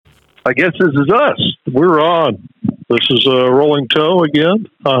I guess this is us. We're on. This is Rolling Toe again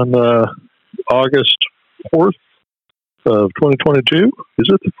on August 4th of 2022. Is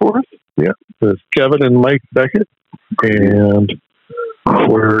it the 4th? Yeah. With Kevin and Mike Beckett. And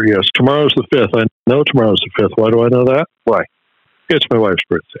tomorrow's the 5th. I know tomorrow's the 5th. Why do I know that? Why? It's my wife's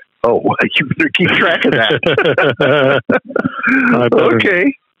birthday. Oh, you better keep track of that.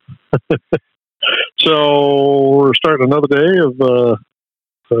 Okay. So we're starting another day of the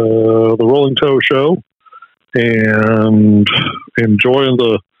Rolling Toe Show and enjoying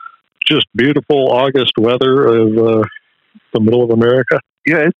the just beautiful August weather of the middle of America.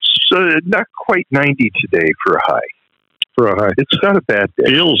 Yeah, it's not quite 90 today for a high. It's not a bad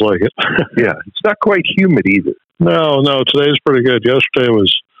day. Feels like it. Yeah, it's not quite humid either. No, today's pretty good. Yesterday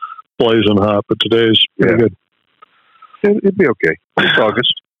was blazing hot, but today's pretty good. It'd be okay. It's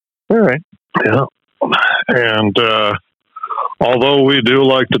August. All right. Yeah. And although we do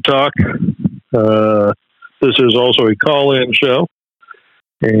like to talk, this is also a call-in show.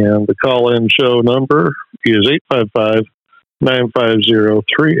 And the call-in show number is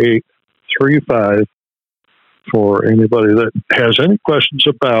 855-950-3835 for anybody that has any questions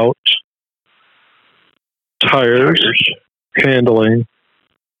about tires, handling.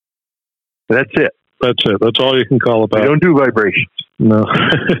 That's it. That's all you can call about. I don't do vibrations. No.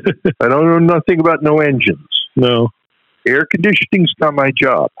 I don't know nothing about no engines. No. Air conditioning's not my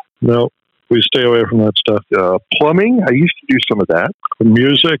job. No. We stay away from that stuff. Plumbing, I used to do some of that. The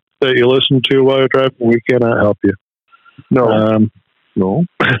music that you listen to while you're driving, we cannot help you. No. No.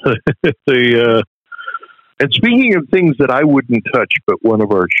 And speaking of things that I wouldn't touch, but one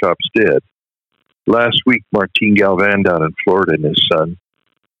of our shops did, last week, Martin Galvan down in Florida and his son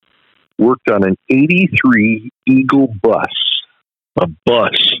worked on an 83 Eagle bus. A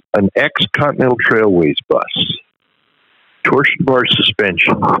bus. An ex-Continental Trailways bus. Torsion bar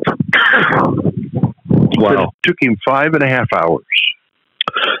suspension. Wow. It took him 5.5 hours.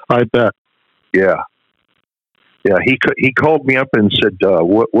 I bet. Yeah. Yeah, he called me up and said,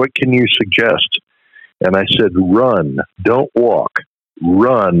 what can you suggest? And I said, run. Don't walk.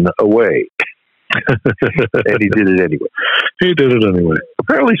 Run away. And he did it anyway.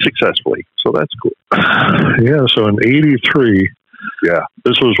 Apparently successfully. So that's cool. Yeah, so an 83. Yeah.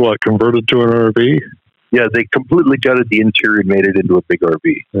 This was what, converted to an RV? Yeah, they completely gutted the interior and made it into a big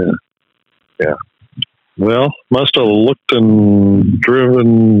RV. Yeah. Yeah. Well, must have looked and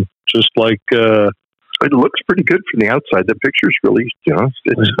driven just like... it looks pretty good from the outside. The picture's really,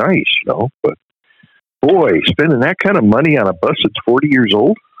 it's nice, But, boy, spending that kind of money on a bus that's 40 years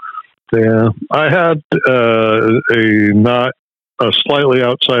old? Yeah. I had a slightly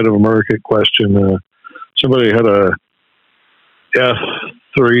outside of America question. Somebody had a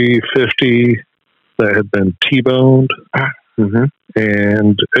F-350 that had been T-boned,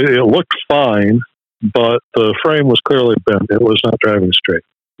 and it looked fine, but the frame was clearly bent. It was not driving straight.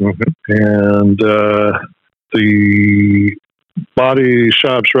 And the body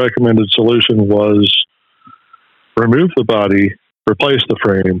shop's recommended solution was remove the body, replace the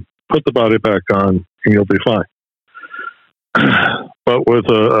frame, put the body back on, and you'll be fine. But with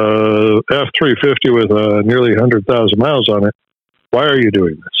a F-350 with nearly 100,000 miles on it, why are you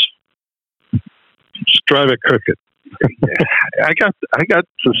doing this? Just drive it crooked. I got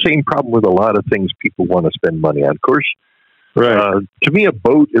the same problem with a lot of things people want to spend money on. Of course, right. To me, a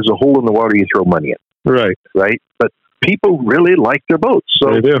boat is a hole in the water you throw money in. Right. But people really like their boats,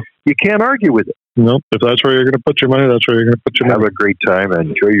 so they do. You can't argue with it. Nope. If that's where you're going to put your money, that's where you're going to put your money. Have a great time and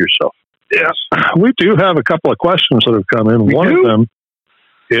enjoy yourself. Yes. We do have a couple of questions that have come in. One of them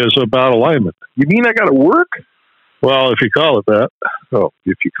is about alignment. You mean I got to work? Well, if you call it that. Oh,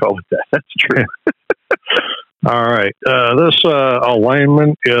 if you call it that, that's true. All right. This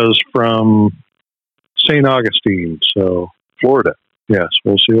alignment is from St. Augustine, so Florida. Yes,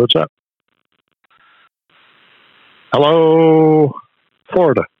 we'll see what's up. Hello,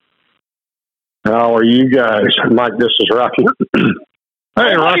 Florida. How are you guys? Mike, this is Rocky.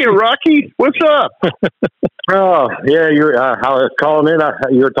 Hey, Rocky. Hey, Rocky. What's up? Oh, yeah, you're I was calling in.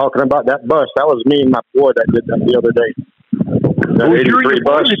 You were talking about that bus. That was me and my boy that did that the other day. That 83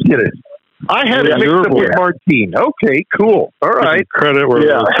 bus. Did it. I had it mixed up with Martine. Okay, cool. All right. Credit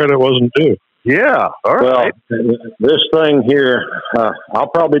where credit wasn't due. Yeah. All right. This thing here, I'll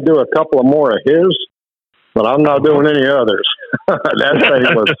probably do a couple of more of his, but I'm not doing any others. That thing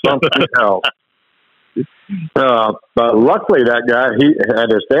was something else. But luckily, that guy, he at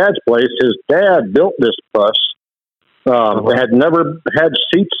his dad's place, his dad built this bus. Had never had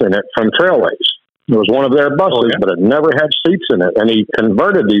seats in it from Trailways. It was one of their buses, but it never had seats in it. And he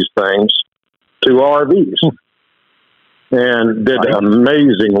converted these things to RVs. and did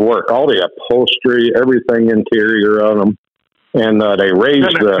amazing work. All the upholstery, everything interior of them, and they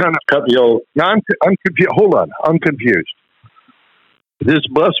raised Now I'm confused. Hold on, I'm confused. This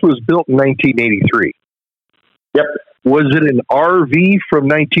bus was built in 1983. Yep. Was it an RV from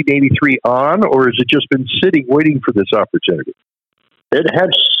 1983 on, or has it just been sitting waiting for this opportunity? It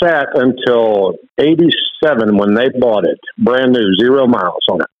had sat until 87 when they bought it, brand new, 0 miles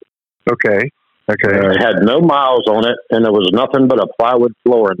on it. Okay. It had no miles on it, and there was nothing but a plywood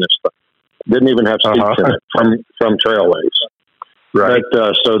floor in this thing. Didn't even have seats in it from Trailways. Right.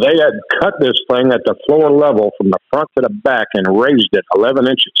 But, so they had cut this thing at the floor level from the front to the back and raised it 11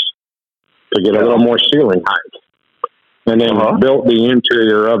 inches to get a little more ceiling height. And then built the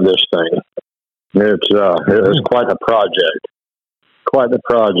interior of this thing. It was quite a project. Quite the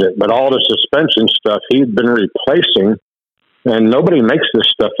project. But all the suspension stuff he'd been replacing, and nobody makes this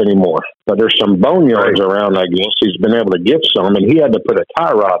stuff anymore. But there's some boneyards around, I guess. He's been able to get some, and he had to put a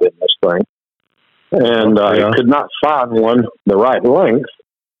tie rod in this thing. And he could not find one the right length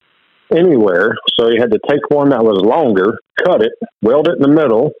anywhere, so he had to take one that was longer, cut it, weld it in the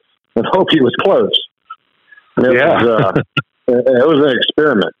middle, and hope he was close. And it was an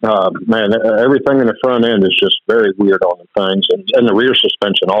experiment. Man, everything in the front end is just very weird on the things, and the rear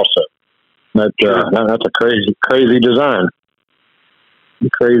suspension also. That's a crazy design.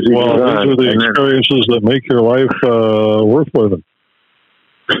 Crazy design. These are the experiences that make your life worth living.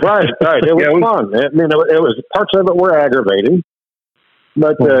 Right. It was fun. I mean, it was parts of it were aggravating,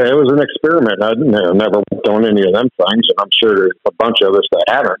 but it was an experiment. I never worked on any of them things, and I'm sure there's a bunch of us that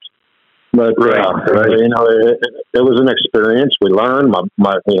haven't. But you know, it was an experience. We learned.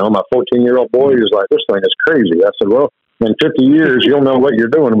 My 14-year-old boy was like, "This thing is crazy." I said, "Well, in 50 years, you'll know what you're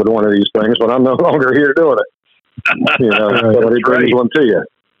doing with one of these things when I'm no longer here doing it." You know, somebody brings one to you.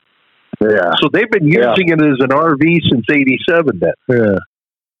 Yeah. So they've been using it as an RV since '87. Then. Yeah.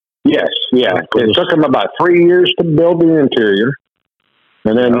 Yes. Yeah. It took them about 3 years to build the interior,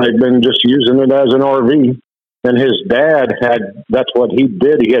 and then they've been just using it as an RV. And his dad that's what he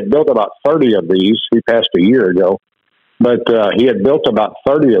did. He had built about 30 of these. He passed a year ago, but he had built about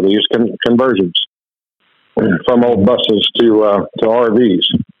 30 of these conversions from old buses to RVs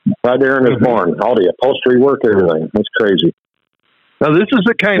right there in his barn. All the upholstery work, everything. It's crazy. Now, this is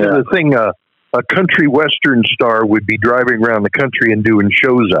the kind of the thing a country western star would be driving around the country and doing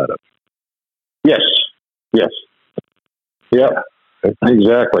shows out of. Yes. Yeah,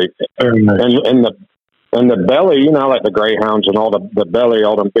 exactly. And the belly, you know, like the Greyhounds and all the belly,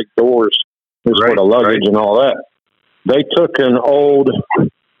 all them big doors is for the luggage and all that. They took an old, what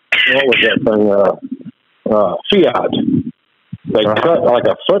was that thing, Fiat. They cut like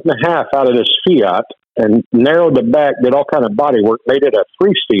 1.5 feet out of this Fiat and narrowed the back, did all kind of body work, made it a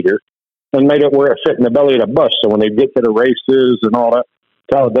 3-seater, and made it where it fit in the belly of the bus. So when they get to the races and all that,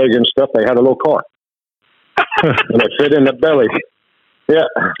 Talladega and stuff, they had a little car. And it fit in the belly. Yeah,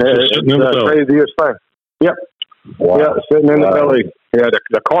 it's the craziest thing. Yep. Wow. Yeah, sitting in the belly. Yeah,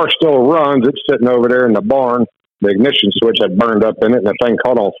 the car still runs. It's sitting over there in the barn. The ignition switch had burned up in it, and the thing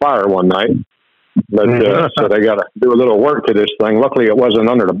caught on fire one night. But so they got to do a little work to this thing. Luckily, it wasn't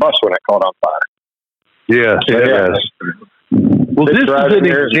under the bus when it caught on fire. Yes. Well, this is an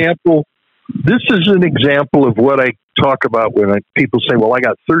example. This is an example of what I talk about when people say, "Well, I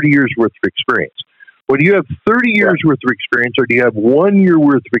got 30 years worth of experience." Well, do you have 30 years worth of experience, or do you have 1 year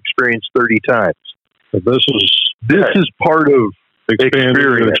worth of experience 30 times? This is part of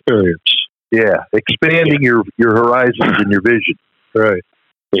experience. Yeah, expanding your horizons and your vision. Right.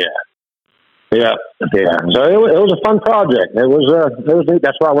 Yeah. So it was a fun project. It was neat.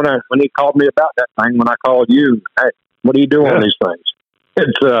 That's why when he called me about that thing, when I called you, hey, what are you doing on these things?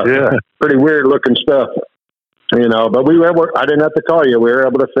 It's pretty weird looking stuff, you know. But I didn't have to call you. We were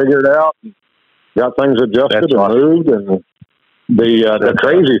able to figure it out. Got things adjusted and moved, and the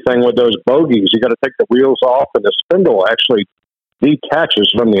crazy thing with those bogies, you got to take the wheels off, and the spindle actually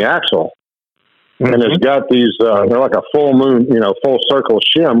detaches from the axle, and it's got these they're like a full moon, full circle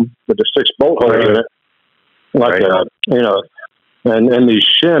shim with the 6 bolt holes in it, like and these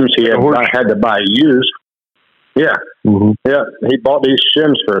shims I had to buy used. Yeah, yeah. He bought these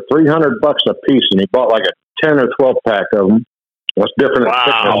shims for $300 a piece, and he bought like a 10 or 12 pack of them. What's different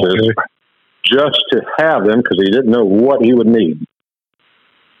thicknesses. Just to have them, because he didn't know what he would need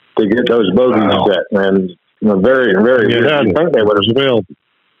to get those bogies set. And very, very. I think they would have available.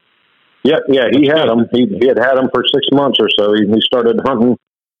 Yeah, he had them. He had them for 6 months or so. He started hunting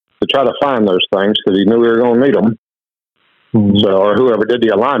to try to find those things because he knew we were going to need them. So, or whoever did the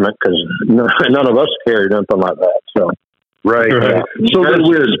alignment, because none of us carried anything like that. So, Right. Right. So the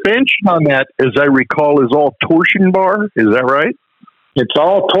suspension on that, as I recall, is all torsion bar. Is that right? It's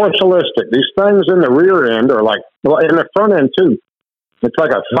all torsionistic. These things in the rear end are like, well, in the front end too. It's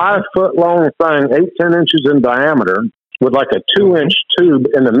like a 5 foot long thing, 8-10 inches in diameter, with like a 2-inch tube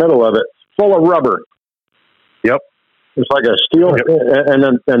in the middle of it, full of rubber. Yep. It's like a steel,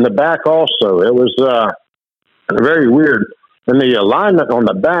 and then the back also. It was very weird. And the alignment on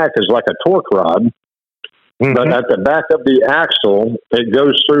the back is like a torque rod, but at the back of the axle, it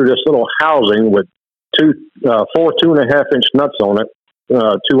goes through this little housing with four 2.5-inch nuts on it,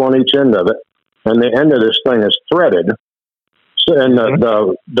 2 on each end of it, and the end of this thing is threaded. So, and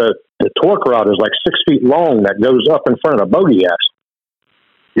the torque rod is like 6 feet long that goes up in front of the bogey axle.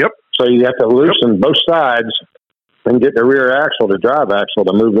 Yep. So you have to loosen both sides and get the rear axle, the drive axle,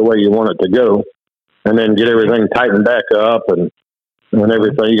 to move the way you want it to go, and then get everything tightened back up and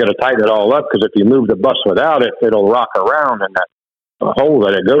everything. You got to tighten it all up, because if you move the bus without it, it'll rock around in that hole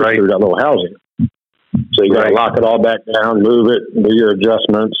that it goes through, that little housing. So you got to lock it all back down, move it, do your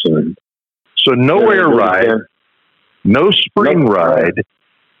adjustments, and so no air ride, no spring ride,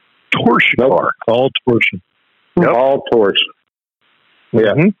 torsion bar, all torsion, all torsion.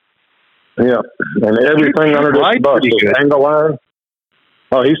 Yeah. Yeah, and everything under this bus is angle iron.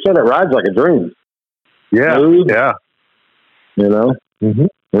 Oh, he said it rides like a dream. Yeah, smooth, you know,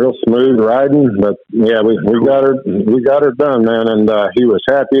 real smooth riding. But yeah, we got her done, man, and he was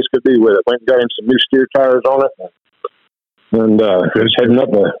happy as could be with it. Went and got him some new steer tires on it, and was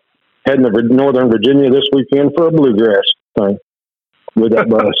heading to Northern Virginia this weekend for a bluegrass thing with that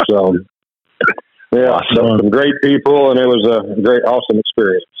bus. So yeah, some great people, and it was a great, awesome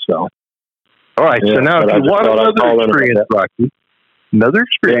experience. So. All right, so now if you want another experience, Rocky,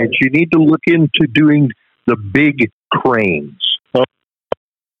 you need to look into doing the big cranes.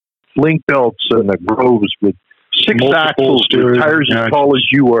 Link belts and the Groves with 6 axles, with tires as tall as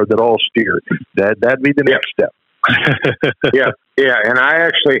you are that all steer. That'd be the next step. yeah, and I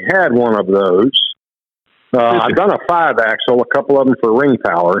actually had one of those. I've done a 5-axle, a couple of them for ring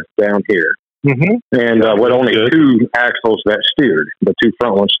power down here. And with only 2 axles that steered, the 2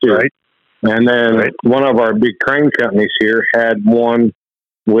 front ones steered. Right. And then one of our big crane companies here had one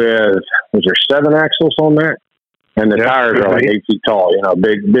with, was there 7 axles on that? And the tires are like 8 feet tall, you know,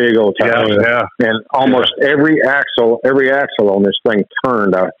 big old tires. And almost every axle on this thing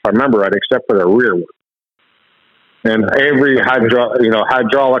turned, if I remember right, except for the rear one. And every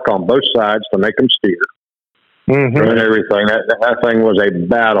hydraulic on both sides to make them steer. And everything. That thing was a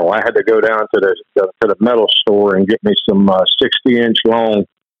battle. I had to go down to the metal store and get me some 60-inch long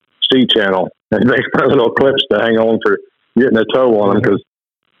C-channel and make my little clips to hang on for getting a toe on them, because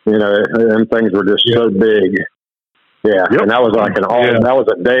them things were just so big. Yeah, and that was like that was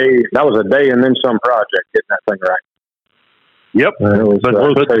a day and then some project getting that thing right. Yep, but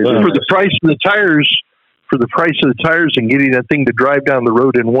for the price of the tires, and getting that thing to drive down the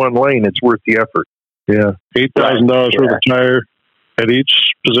road in one lane, it's worth the effort. Yeah, $8,000 worth of tire at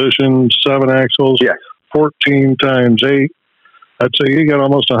each position, 7 axles. 14 times 8. I'd say you got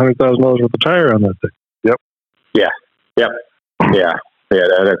almost $100,000 worth of tire on that thing.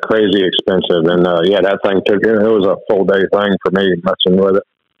 They're crazy expensive, and that thing took it was a full day thing for me messing with it,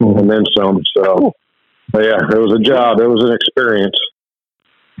 and then some. So, but yeah, it was a job. It was an experience.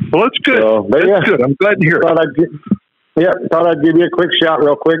 Well, that's good. So, that's good. I'm glad to hear it. Thought I'd give you a quick shout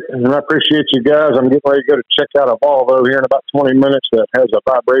real quick, and I appreciate you guys. I'm getting ready to go to check out a Volvo here in about 20 minutes that has a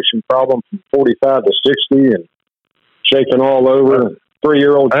vibration problem from 45 to 60 and shaking all over.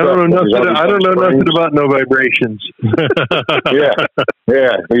 3-year-old. I don't know nothing about no vibrations. Yeah.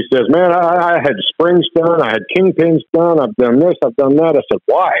 He says, man, I had springs done. I had kingpins done. I've done this. I've done that. I said,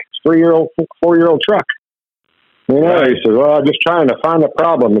 why? It's 3-year-old, 4-year-old truck. He said, well, I'm just trying to find a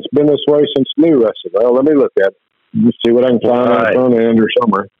problem. It's been this way since new. I said, well, let me look at it. Let's see what I can find on the front end or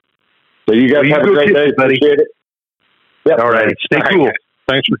somewhere. So you guys have a great day. Buddy. Appreciate it. Yep. All right. Stay cool.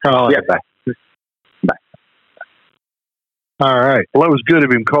 Thanks for calling. Yeah, bye. All right. Well, that was good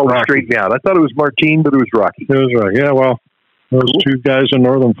of him calling straight me out. I thought it was Martine, but it was Rocky. It was Rocky. Yeah, well, those 2 guys in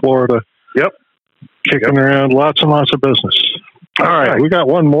northern Florida. Kicking around lots and lots of business. All right. We got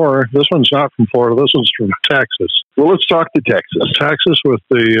one more. This one's not from Florida. This one's from Texas. Well, let's talk to Texas. Texas with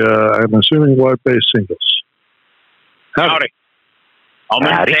the, I'm assuming, web-based singles. Howdy. I'm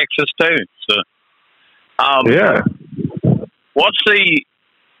in Texas, too. So,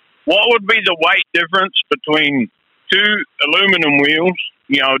 what would be the weight difference between 2 aluminum wheels,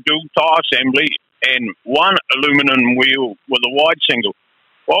 dual tire assembly, and 1 aluminum wheel with a wide single?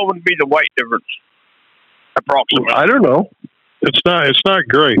 What would be the weight difference, approximately? I don't know. It's not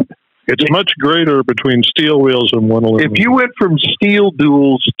great. It's much greater between steel wheels and one aluminum. If you went from steel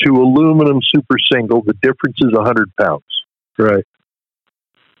duals to aluminum super single, the difference is 100 pounds. Right.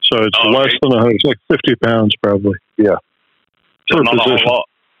 So it's less than 100. It's like 50 pounds probably. Yeah. So not a whole lot.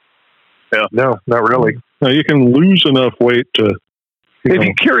 Yeah. No, not really. Now you can lose enough weight to...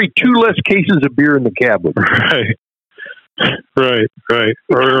 You carry 2 less cases of beer in the cab with you. Right.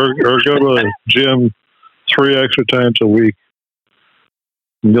 Or go to the gym 3 extra times a week.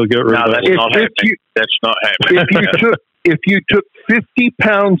 And you'll get rid of that. That's not happening. If you took 50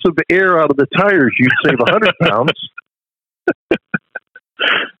 pounds of air out of the tires, you'd save 100 pounds.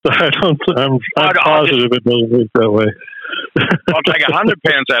 I'm positive it doesn't work that way. I'll take 100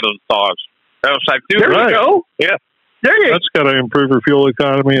 pounds out of the tires. That'll save 2. There you go. Yeah. That's got to improve your fuel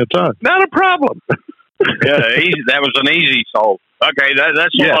economy a ton. Not a problem. Yeah, easy. That was an easy solve. Okay, that's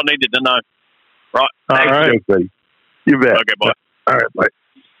all I needed to know. Right. All right. Buddy. You bet. Okay, bye. All right, bye.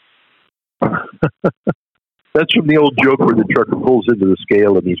 That's from the old joke where the trucker pulls into the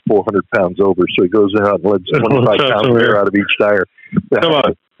scale and he's 400 pounds over, so he goes out and lets 25 pounds of air out of each tire. Come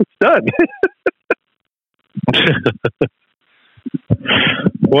on. It's done.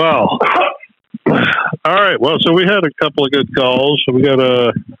 Well, all right. Well, so we had a couple of good calls. So we got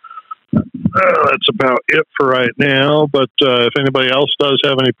that's about it for right now. But if anybody else does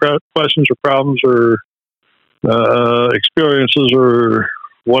have any questions or problems or experiences or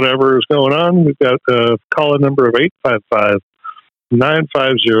whatever is going on, we've got a call-in number of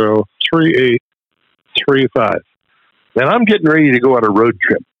 855-950-3835. And I'm getting ready to go on a road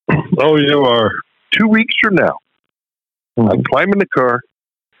trip. Oh, you are. 2 weeks from now, I'm climbing the car,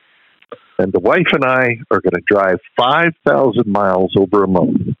 and the wife and I are going to drive 5,000 miles over a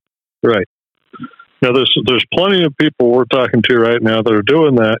month. Right. Now, there's plenty of people we're talking to right now that are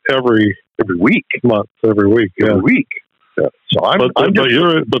doing that every week. Yeah. Every week. Yeah. So but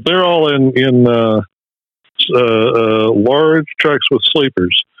they're all in large trucks with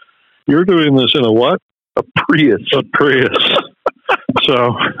sleepers. You're doing this in a what? A Prius. A Prius.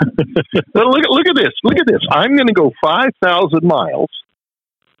 So look at this. Look at this. I'm going to go 5,000 miles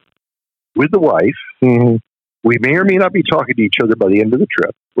with the wife. Mm-hmm. We may or may not be talking to each other by the end of the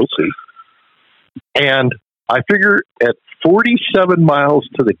trip. We'll see. And I figure at 47 miles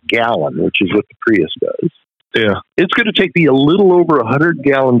to the gallon, which is what the Prius does, it's going to take me a little over 100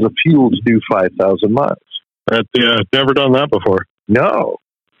 gallons of fuel to do 5,000 miles. I've never done that before. No.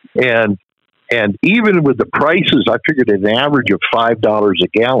 And even with the prices, I figured an average of $5 a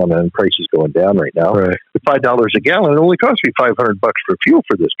gallon, and prices going down right now. Right. At $5 a gallon, it only cost me $500 for fuel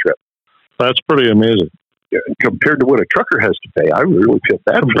for this trip. That's pretty amazing. Yeah, compared to what a trucker has to pay, I really feel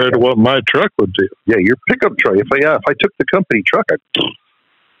bad. Compared to what my truck would do. Yeah, your pickup truck. If I took the company truck, it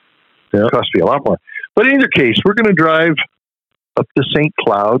cost me a lot more. But in either case, we're going to drive up to St.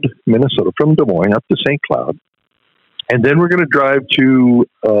 Cloud, Minnesota, from Des Moines up to St. Cloud. And then we're going to drive to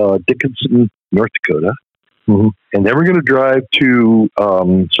Dickinson, North Dakota. Mm-hmm. And then we're going to drive to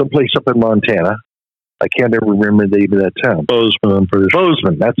someplace up in Montana. I can't ever remember the name of that town. Bozeman, I'm pretty sure.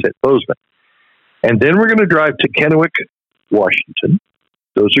 Bozeman, that's it, Bozeman. And then we're going to drive to Kennewick, Washington.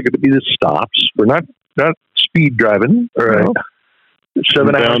 Those are going to be the stops. We're not speed driving. All right. No.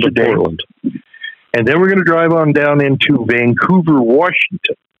 7 hours a day. Portland. And then we're going to drive on down into Vancouver,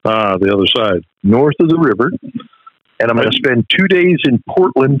 Washington. The other side. North of the river. And I'm going to spend 2 days in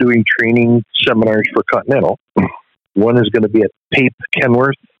Portland doing training seminars for Continental. One is going to be at Pape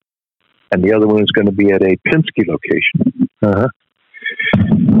Kenworth, and the other one is going to be at a Penske location.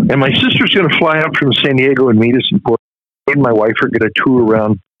 And my sister's going to fly up from San Diego and meet us in Portland. Me and my wife are going to tour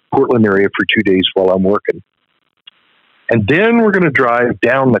around Portland area for 2 days while I'm working. And then we're going to drive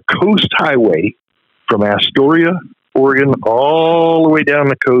down the Coast Highway from Astoria, Oregon, all the way down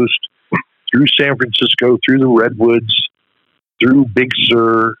the coast, through San Francisco, through the Redwoods, through Big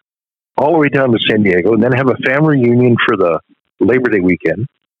Sur, all the way down to San Diego, and then have a family reunion for the Labor Day weekend.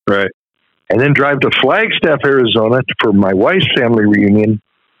 Right. And then drive to Flagstaff, Arizona for my wife's family reunion.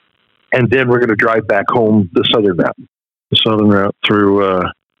 And then we're going to drive back home the southern route. The southern route through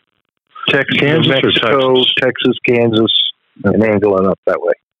Texas, Kansas, Mexico, Texas, Kansas, and Angola up that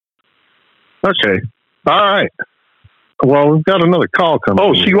way. Okay. All right. Well, we've got another call coming.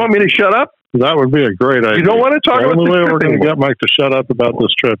 Oh, so you want me to shut up? That would be a great idea. You don't want to talk about the only way we're going to get Mike to shut up about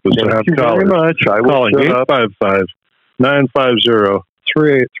this trip is to have callers. Very much. I will calling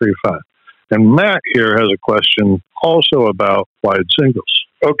 855-950-3835. And Matt here has a question also about wide singles.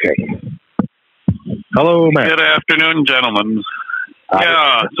 Okay. Hello, Matt. Good afternoon, gentlemen.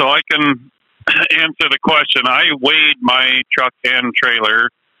 Yeah, so I can answer the question. I weighed my truck and trailer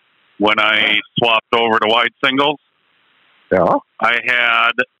when I swapped over to wide singles. Yeah. I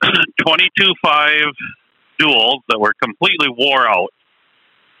had 22.5 duals that were completely wore out.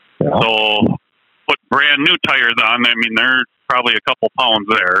 Yeah. So put brand new tires on. I mean, they're probably a couple pounds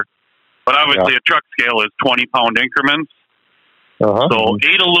there. But obviously, a truck scale is 20-pound increments. Uh-huh. So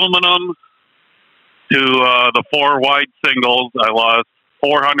 8 aluminum to the 4 wide singles. I lost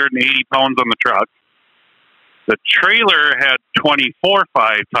 480 pounds on the truck. The trailer had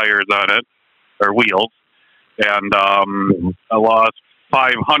 24.5 tires on it, or wheels, and I lost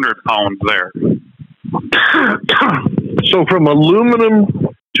 500 pounds there. So from aluminum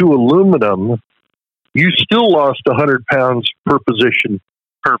to aluminum, you still lost 100 pounds per position.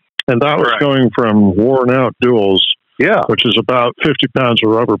 And that was Correct. going from worn out duals, Yeah. which is about 50 pounds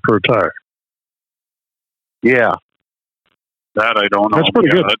of rubber per tire. Yeah. That I don't know. That's pretty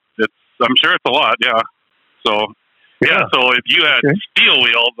good. I'm sure it's a lot, yeah. So, so if you had steel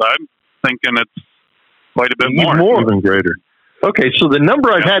wheels, I'm thinking it's quite a bit Even more. more. Even greater. Okay, so the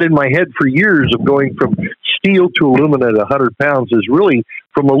number I've had in my head for years of going from steel to aluminum at 100 pounds is really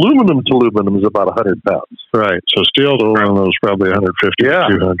from aluminum to aluminum is about 100 pounds. Right. So steel to aluminum is probably 150 Yeah.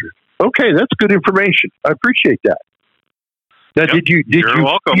 to 200. Okay, that's good information. I appreciate that. Now, Yep. did you You're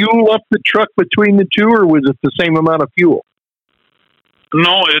welcome. fuel up the truck between the two, or was it the same amount of fuel?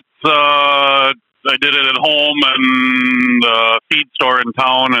 No, it's I did it at home, and the feed store in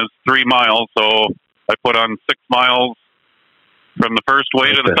town is 3 miles, so I put on 6 miles from the first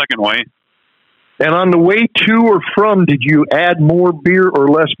way to the second way. And on the way to or from, did you add more beer or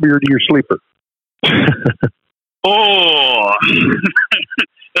less beer to your sleeper? Oh,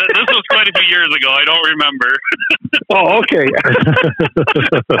 this was quite a few years ago. I don't remember. Oh, okay.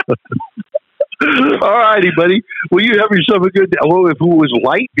 All righty, buddy. Well, you have yourself a good. Well, if it was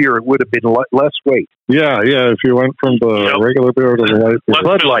light beer, it would have been less weight. Yeah. If you went from the regular beer to the light beer.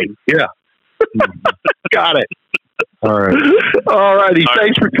 Bud Light. Yeah. Got it. All right. All righty.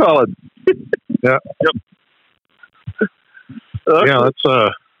 Thanks for calling. Yeah. Yep. Yeah, that's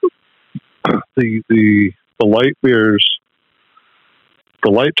the light beers.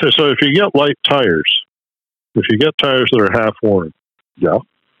 So if you get light tires, if you get tires that are half worn, Yeah.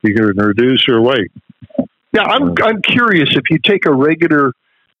 you can reduce your weight. Yeah, I'm curious if you take a regular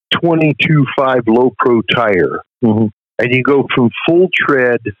 22.5 low pro tire Mm-hmm. and you go from full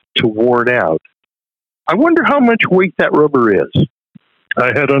tread to worn out, I wonder how much weight that rubber is. I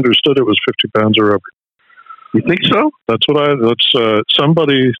had understood it was 50 pounds of rubber. You think so? That's what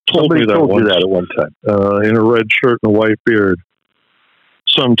somebody told me that told once, you that at one time. in a red shirt and a white beard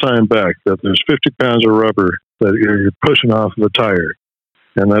some time back, that there's 50 pounds of rubber that you're pushing off of a tire.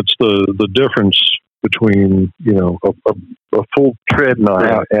 And that's the difference between, a full tread and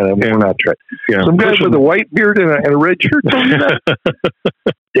a worn out tread. Yeah, Some guy with a white beard and a red shirt told you that?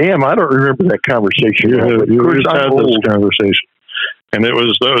 Damn, I don't remember that conversation. You had this conversation. And that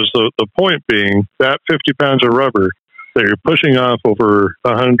was the point being that 50 pounds of rubber that you're pushing off over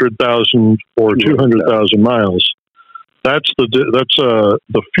 100,000 or 200,000 miles. That's the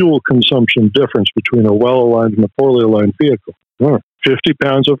fuel consumption difference between a well-aligned and a poorly aligned vehicle. 50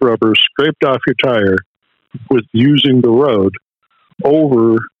 pounds of rubber scraped off your tire with using the road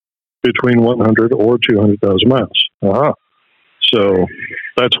over between 100 or 200,000 miles. Uh-huh. So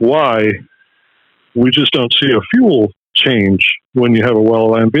that's why we just don't see a fuel change when you have a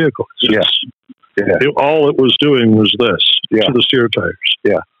well-aligned vehicle. All it was doing was this to the steer tires.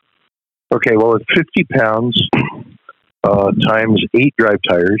 Yeah. Okay, well, at 50 pounds times 8 drive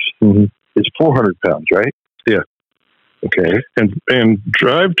tires is 400 pounds, right? Yeah. Okay. And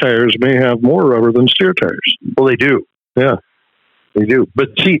drive tires may have more rubber than steer tires. Well, they do. Yeah. They do. But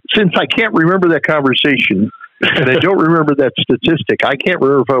see, since I can't remember that conversation, and I don't remember that statistic, I can't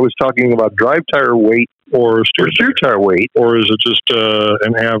remember if I was talking about drive tire weight or steer tire weight. Or is it just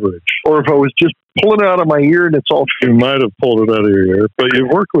an average? Or if I was just pulling it out of my ear and it's all... You might have pulled it out of your ear, but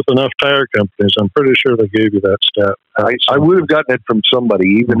you've worked with enough tire companies. I'm pretty sure they gave you that stat. I would have gotten it from somebody,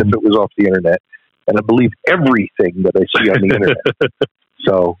 even if it was off the internet. And I believe everything that I see on the internet.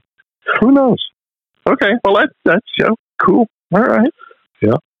 So, who knows? Okay, well, that's cool. All right.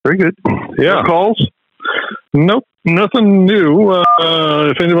 Yeah. Very good. Yeah. No calls? Nope. Nothing new.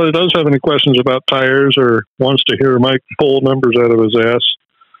 If anybody does have any questions about tires or wants to hear Mike pull numbers out of his ass,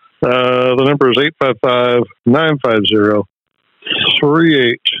 the number is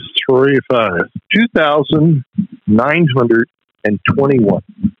 855-950-3835. 2,921.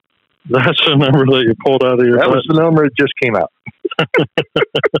 That's the number that you pulled out of your That butt. was the number that just came out. I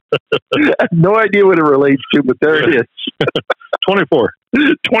have no idea what it relates to, but there it is. 24.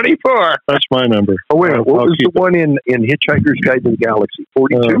 24. That's my number. Oh, wait a minute. What was the one in Hitchhiker's Guide to the Galaxy?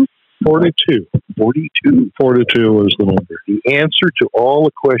 42? 42. 42. 42 was the number. The answer to all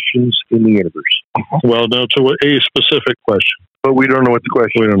the questions in the universe. Well, no, to a specific question. But we don't know what the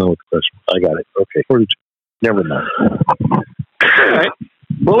question is. We don't know what the question is. I got it. Okay. 42. Never mind. All right.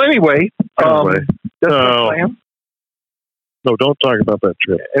 Well, anyway. That's the plan. No, don't talk about that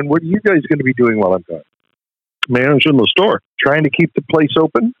trip. And what are you guys going to be doing while I'm gone? Managing the store. Trying to keep the place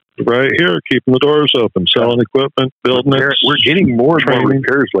open? Right here, keeping the doors open, selling equipment, building it. We're getting more and more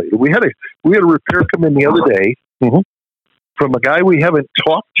repairs lately. We had a repair come in the other day from a guy we haven't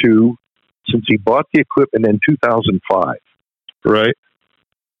talked to since he bought the equipment in 2005. Right.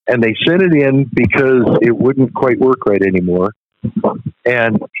 And they sent it in because it wouldn't quite work right anymore.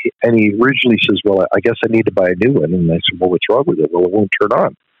 And he originally says, well, I guess I need to buy a new one. And I said, well, what's wrong with it? Well, it won't turn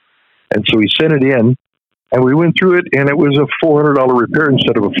on. And so he sent it in, and we went through it, and it was a $400 repair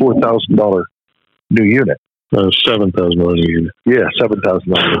instead of a $4,000 new unit. $7,000 new unit. Yeah,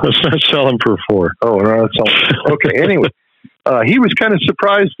 $7,000. Let's not sell them for $4,000. Oh, no, that's all. Okay, anyway. He was kind of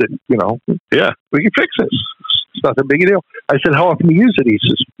surprised that, yeah, we can fix this. It's not that big a deal. I said, how often do you use it? He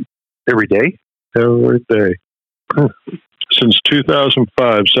says, every day. Every day. Since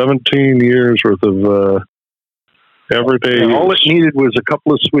 2005, 17 years worth of everyday use. All it needed was a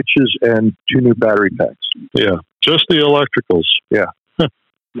couple of switches and 2 new battery packs. Yeah, just the electricals. Yeah.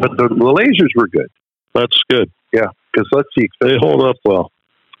 But the lasers were good. That's good. Yeah, because let's see. They hold up well.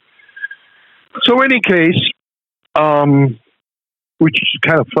 So, in any case, which is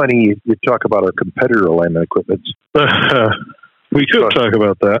kind of funny, you talk about our competitor alignment equipment. We could talk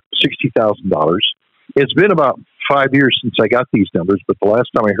about that. $60,000. It's been about 5 years since I got these numbers, but the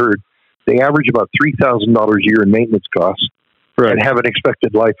last time I heard, they average about $3,000 a year in maintenance costs, right, and have an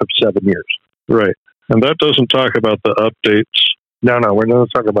expected life of 7 years. Right. And that doesn't talk about the updates. No, we're not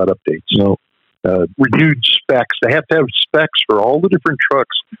talking about updates. No. Renewed specs. They have to have specs for all the different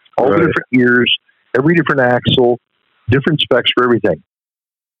trucks, all the different years, every different axle, different specs for everything.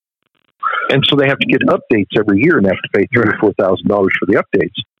 And so they have to get updates every year and have to pay $3,000 or $4,000 for the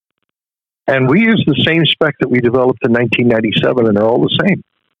updates. And we use the same spec that we developed in 1997, and they're all the same.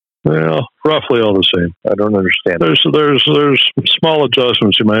 Well, roughly all the same. I don't understand. There's small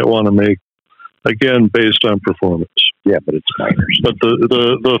adjustments you might want to make, again, based on performance. Yeah, but it's minors. But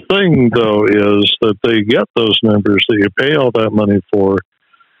the thing, though, is that they get those numbers that you pay all that money for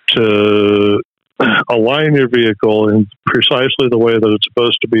to align your vehicle in precisely the way that it's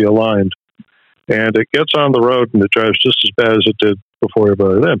supposed to be aligned. And it gets on the road and it drives just as bad as it did before you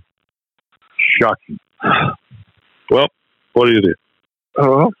bought it in. Shocking. Well, what do you do?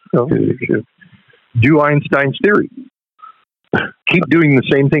 Oh, do Einstein's theory. Keep doing the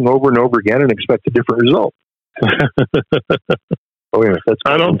same thing over and over again and expect a different result. Oh, wait a minute.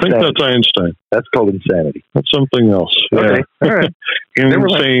 I don't think that's Einstein. That's called insanity. That's something else. Okay. Yeah. All right.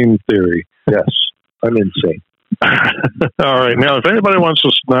 Insane theory. Yes. I'm insane. All right. Now, if anybody wants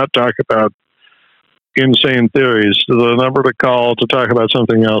to not talk about insane theories, the number to call to talk about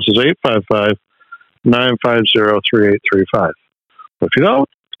something else is 855-950-3835. If you don't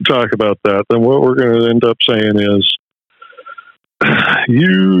talk about that, then what we're going to end up saying is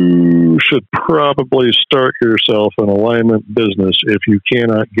you should probably start yourself an alignment business if you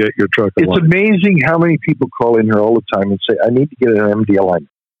cannot get your truck aligned. It's amazing how many people call in here all the time and say, I need to get an MD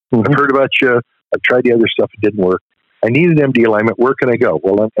alignment. I've heard about you. I've tried the other stuff. It didn't work. I need an MD alignment. Where can I go?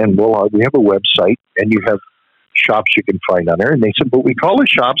 Well, we have a website, and you have shops you can find on there. And they said, but we call the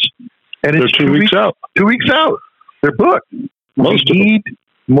shops, and They're it's 2 weeks out. 2 weeks out. They're booked. Most we need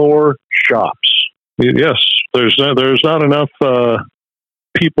more shops. Yes, there's not enough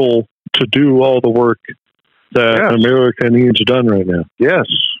people to do all the work that America needs done right now. Yes,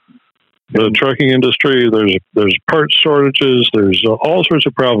 the trucking industry. There's part shortages. There's all sorts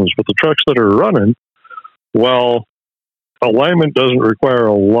of problems. But the trucks that are running, well, alignment doesn't require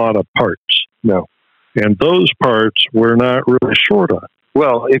a lot of parts. No, and those parts we're not really short on.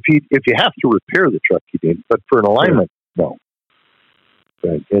 Well, if you have to repair the truck, you need. But for an alignment, no.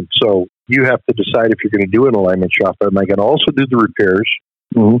 And so you have to decide if you're going to do an alignment shop. Am I going to also do the repairs,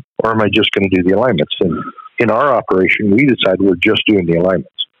 or am I just going to do the alignments? And in our operation, we decide we're just doing the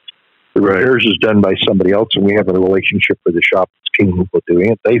alignments. The repairs is done by somebody else, and we have a relationship with the shop that's capable of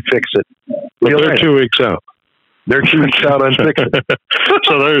doing it. They fix it. But they're 2 weeks out. They're 2 weeks out on fixing it.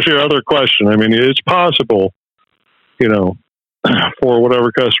 So there's your other question. I mean, it's possible, for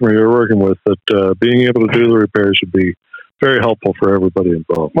whatever customer you're working with, that being able to do the repairs would be very helpful for everybody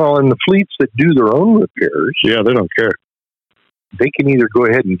involved. Well, and the fleets that do their own repairs, they don't care. They can either go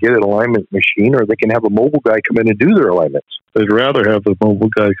ahead and get an alignment machine, or they can have a mobile guy come in and do their alignments. They'd rather have the mobile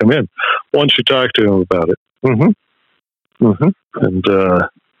guy come in once you talk to him about it. Mm-hmm. Mm-hmm. And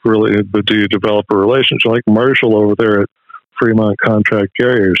really, but do you develop a relationship like Marshall over there at Fremont Contract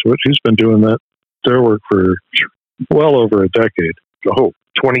Carriers? Which he's been doing their work for well over a decade. Oh,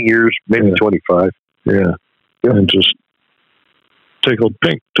 20 years, maybe 25. Yeah. And just tickled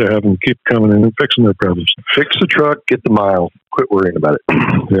pink to have them keep coming in and fixing their problems. Fix the truck, get the mile, quit worrying about it.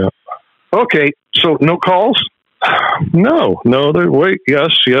 Yeah. Okay, so no calls? No.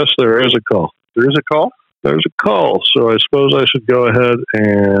 Yes, there is a call. There is a call? There's a call, so I suppose I should go ahead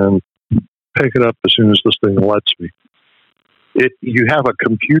and pick it up as soon as this thing lets me. You have a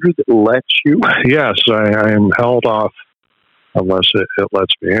computer that lets you? Yes, I am held off unless it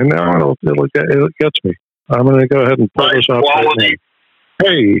lets me. And now it gets me. I'm going to go ahead and pull this off. Right,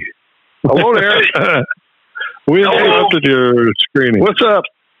 hey. Hello there. We interrupted your screening. What's up?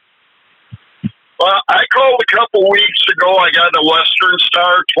 Well, I called a couple weeks ago. I got a Western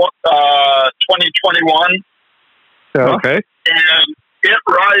Star 2021. Yeah. Okay. And it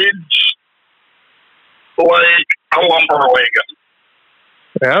rides like a lumber wagon.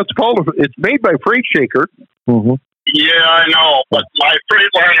 Yeah, it's made by Freight Shaker. Mm-hmm. Yeah, I know. But my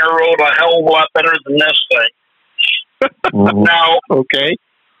Freightliner rode a hell of a lot better than this thing. Mm-hmm. Now, okay.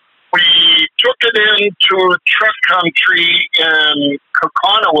 We took it into truck country in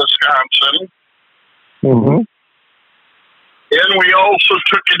Kaukauna, Wisconsin. Mm-hmm. And we also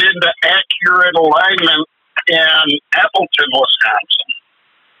took it into Accurate Alignment in Appleton, Wisconsin.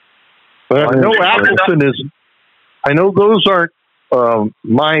 I know those aren't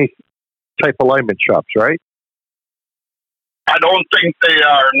my type alignment shops, right? I don't think they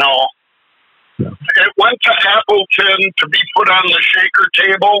are, no. It went to Appleton to be put on the shaker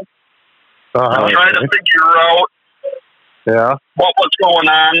table. Trying to figure out what was going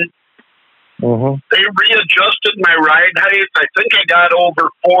on. Mm-hmm. They readjusted my ride height. I think I got over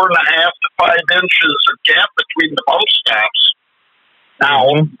 4.5 to 5 inches of gap between the bump stops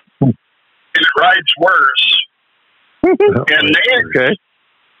now, and it rides worse. And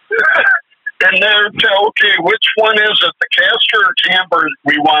they're okay, which one is it, the caster or camber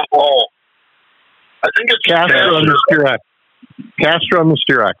we want low? I think it's caster on the steer axle. Caster on the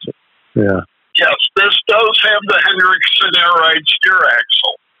steer axle. Yeah. Yes, this does have the Hendrickson Air Ride steer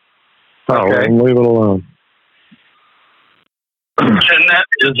axle. Okay, leave it alone. Can that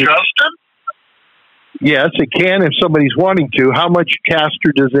be adjusted? Yes, it can if somebody's wanting to. How much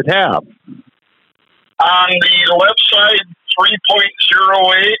caster does it have? On the left side,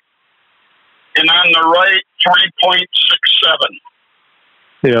 3.08, and on the right, 3.67.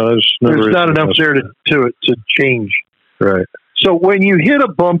 Yeah, there's not enough there to change. Right. So when you hit a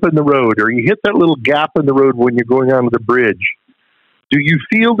bump in the road, or you hit that little gap in the road when you're going onto the bridge, do you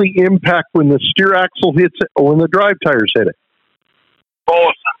feel the impact when the steer axle hits it or when the drive tires hit it?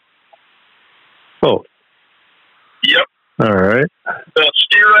 Both. Both. Yep. All right. The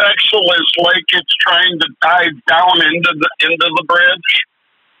steer axle is like it's trying to dive down into the bridge,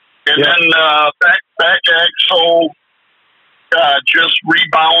 and then the back axle just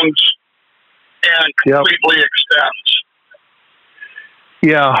rebounds and completely extends.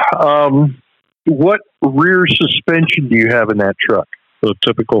 Yeah. What rear suspension do you have in that truck? The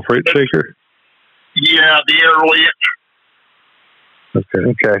typical Freight Shaker? Yeah, the Air Leaf.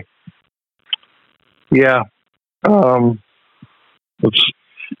 Okay. Yeah.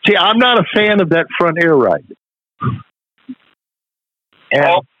 See, I'm not a fan of that front air ride. And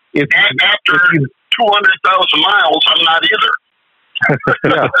after 200,000 miles, I'm not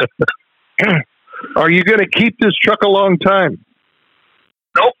either. Are you going to keep this truck a long time?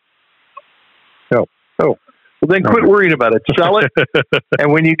 Nope. No. Oh. Well, then quit worrying about it. Sell it.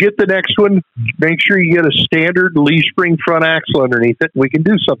 And when you get the next one, make sure you get a standard leaf spring front axle underneath it. We can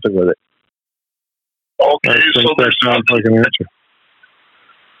do something with it. Okay, so that sounds like an answer.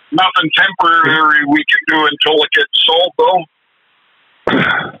 Nothing temporary we can do until it gets sold, though.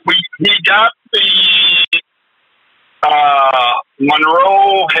 We got the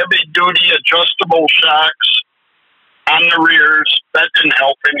Monroe heavy-duty adjustable shocks on the rears. That didn't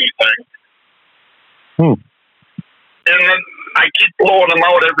help anything. And then I keep blowing them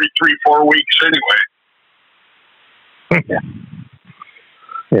out every 3-4 weeks anyway.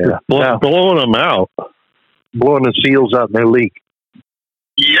 Blowing them out. Blowing the seals out and they leak.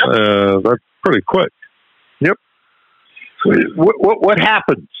 Yep. That's pretty quick. Yep. What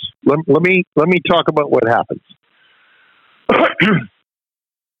happens? Let me talk about what happens.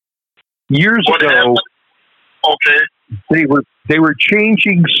 Years ago, they were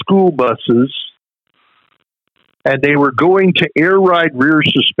changing school buses, and they were going to air ride rear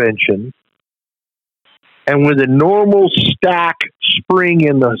suspension, and with a normal stack spring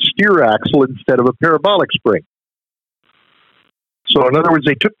in the steer axle instead of a parabolic spring. So in other words,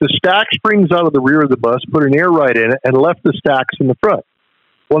 they took the stack springs out of the rear of the bus, put an air ride in it, and left the stacks in the front.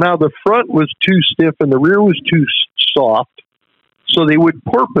 Well, now the front was too stiff and the rear was too soft, so they would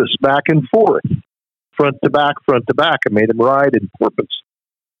porpoise back and forth, front to back, and made them ride in porpoise.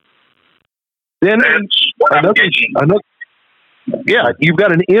 Then you've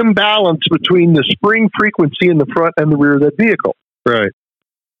got an imbalance between the spring frequency in the front and the rear of that vehicle. Right.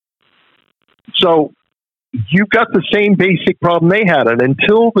 So you've got the same basic problem they had, and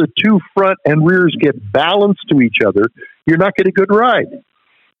until the two front and rears get balanced to each other, you're not getting a good ride.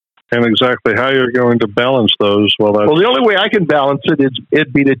 And exactly how you're going to balance those? Well, the only way I can balance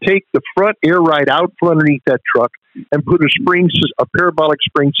it'd be to take the front air ride out from underneath that truck and put a parabolic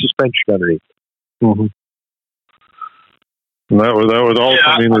spring suspension underneath. Mm-hmm. And that would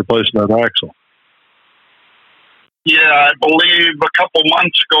also mean replacing that axle. Yeah, I believe a couple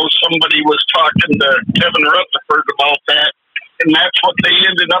months ago somebody was talking to Kevin Rutherford about that, and that's what they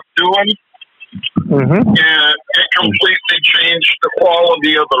ended up doing. Mm-hmm. And it completely changed the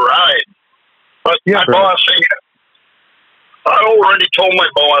quality of the ride. But my boss, I already told my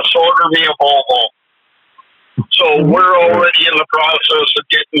boss, order me a Volvo. So we're already in the process of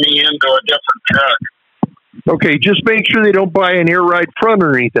getting me into a different truck. Okay, just make sure they don't buy an air ride front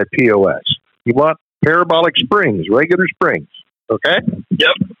underneath that POS. You want parabolic springs, regular springs. Okay?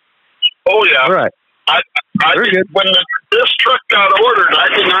 Yep. Oh, yeah. All right. Very good. When this truck got ordered, I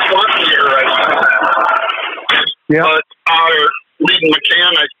did not want the air ride. Yeah. But our lead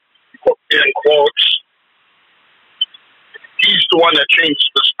mechanic, in quotes, he's the one that changed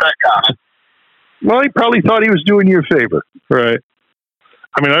the spec on it. Well, he probably thought he was doing you a favor. Right.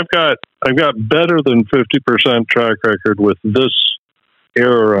 I mean, I've got better than 50% track record with this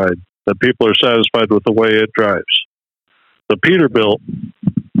air ride that people are satisfied with the way it drives. The Peterbilt,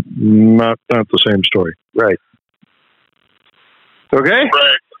 not the same story. Right. Okay?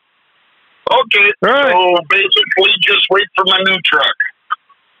 Right. Okay. All right. So basically just wait for my new truck.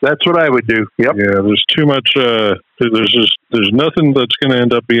 That's what I would do. Yep. Yeah, there's too much, there's nothing that's going to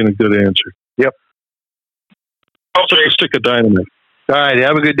end up being a good answer. Yep. Okay. Just a stick of dynamite. All right.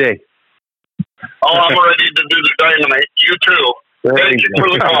 Have a good day. Oh, I'm ready to do the dynamite. You too. Thank you for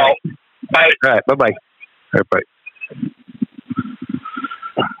the call. Bye. All right. Bye-bye. All right, bye.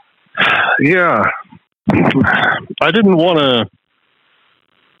 Yeah. I didn't want to...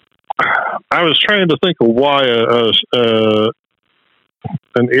 I was trying to think of why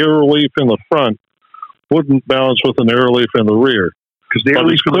an air relief in the front wouldn't balance with an air relief in the rear. Because the air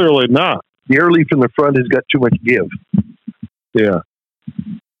relief clearly not. The air relief in the front has got too much give. Yeah.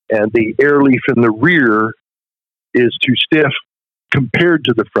 And the air relief in the rear is too stiff compared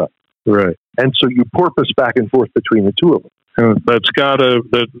to the front. Right. And so you porpoise back and forth between the two of them. And that's got to,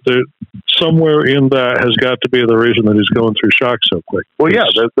 somewhere in that has got to be the reason that he's going through shock so quick. Well, yeah,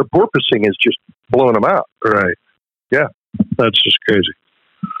 the porpoising is just blowing him out. Right. Yeah. That's just crazy.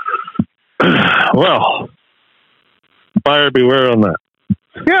 Well, buyer beware on that.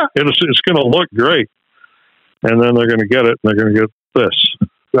 Yeah. It's going to look great. And then they're going to get it, and they're going to get this.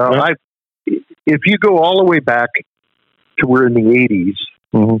 Well, yeah. If you go all the way back to where in the 80s,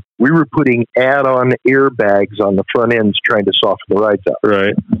 mm-hmm. we were putting add-on airbags on the front ends trying to soften the rides up.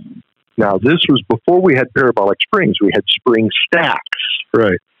 Right. Now, this was before we had parabolic springs. We had spring stacks.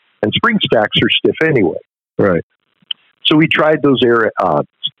 Right. And spring stacks are stiff anyway. Right. So we tried those air odds.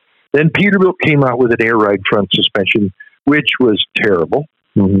 Then Peterbilt came out with an air ride front suspension, which was terrible.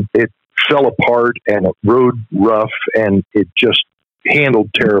 Mm-hmm. It fell apart and it rode rough and it just handled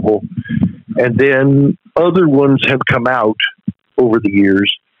terrible. And then other ones have come out over the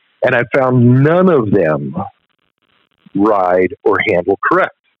years, and I found none of them ride or handle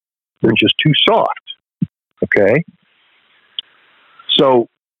correct. They're just too soft. Okay? So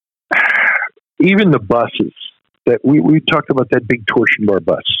even the buses that we talked about, that big torsion bar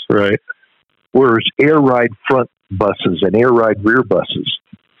bus, right? Whereas air ride front buses and air ride rear buses,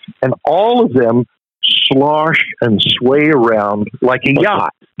 and all of them slosh and sway around like a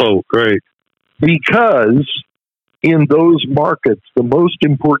yacht. Oh, great. Because in those markets, the most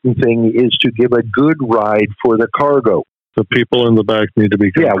important thing is to give a good ride for the cargo. The people in the back need to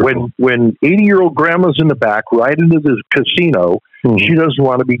be comfortable. Yeah, when 80-year-old grandma's in the back right into the casino, mm-hmm. she doesn't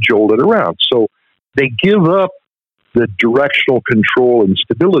want to be jolted around. So they give up the directional control and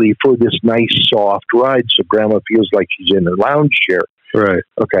stability for this nice, soft ride so grandma feels like she's in her lounge chair. Right.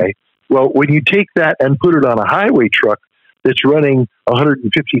 Okay. Well, when you take that and put it on a highway truck that's running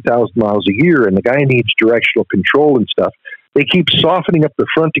 150,000 miles a year and the guy needs directional control and stuff, they keep softening up the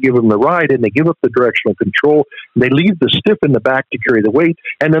front to give him the ride, and they give up the directional control, and they leave the stiff in the back to carry the weight,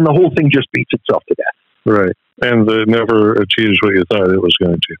 and then the whole thing just beats itself to death. Right. And it never achieves what you thought it was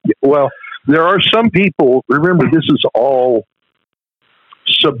going to. Well, there are some people, remember, this is all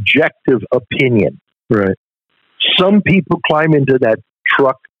subjective opinion. Right. Some people climb into that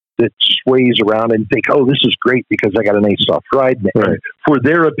truck that sways around and think, oh, this is great because I got a nice soft ride. Right. For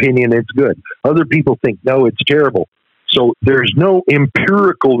their opinion, it's good. Other people think, no, it's terrible. So there's no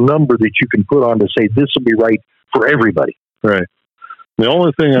empirical number that you can put on to say this will be right for everybody. Right. The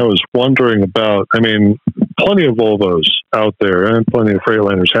only thing I was wondering about, I mean, plenty of Volvos out there and plenty of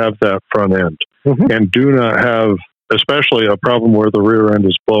Freightliners have that front end and do not have, especially a problem where the rear end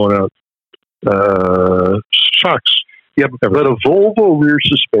is blowing out shocks. Yeah, but a Volvo rear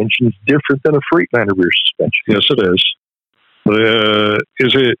suspension is different than a Freightliner rear suspension. Yes, it is. But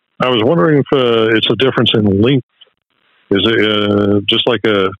is it? I was wondering if it's a difference in length. Is it just like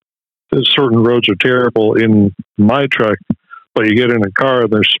certain roads are terrible in my truck, but you get in a car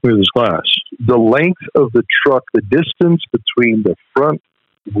and they're smooth as glass? The length of the truck, the distance between the front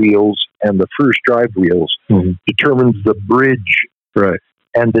wheels and the first drive wheels determines the bridge. Right.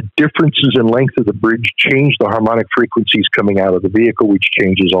 And the differences in length of the bridge change the harmonic frequencies coming out of the vehicle, which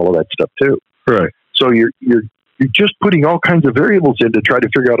changes all of that stuff too. Right. So you're just putting all kinds of variables in to try to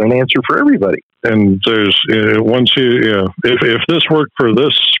figure out an answer for everybody. And there's once if this worked for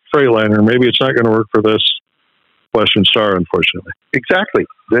this Freightliner, maybe it's not going to work for this Western Star, unfortunately. Exactly.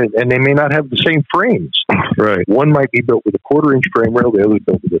 And they may not have the same frames. Right. One might be built with a 1/4-inch frame rail, the other's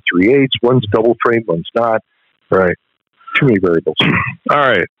built with a 3/8. One's double frame, one's not. Right. Too many variables. All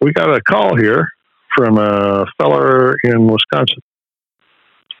right. We got a call here from a feller in Wisconsin.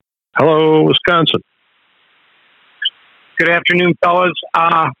 Hello, Wisconsin. Good afternoon, fellas.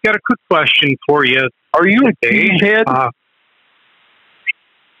 Got a quick question for you. Are you a cheesehead?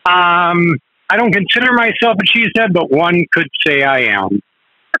 I don't consider myself a cheesehead, but one could say I am.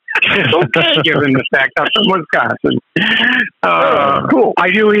 Okay, given the fact I'm from Wisconsin. Cool. I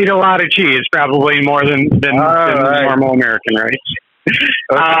do eat a lot of cheese, probably more than normal American, right?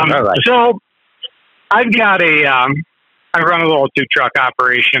 Right. So I've got I run a little 2-truck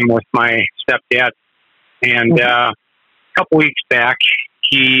operation with my stepdad, and a couple weeks back,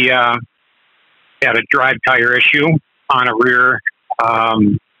 he had a drive tire issue on a rear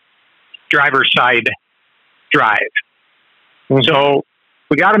driver's side drive. So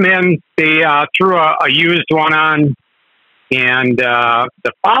we got them in. They threw a used one on, and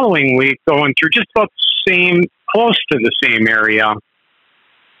the following week, going through just about close to the same area,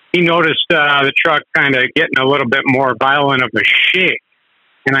 he noticed the truck kind of getting a little bit more violent of a shake.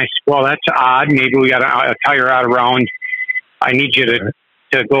 And I said, well, that's odd. Maybe we got a tire out around. I need you to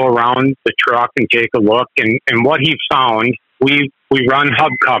go around the truck and take a look. And what he found, we run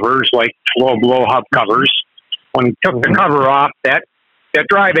hub covers, like low blow hub covers. When he took the cover off, that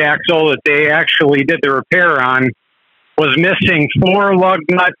drive axle that they actually did the repair on was missing 4 lug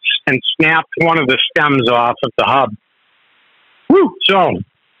nuts and snapped one of the stems off of the hub. Woo! So,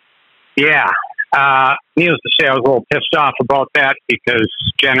 yeah. Needless to say, I was a little pissed off about that because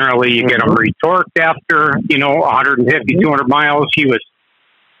generally you get them retorqued after, 150, 200 miles. He was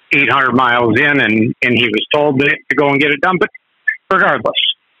 800 miles in and he was told to go and get it done. But regardless.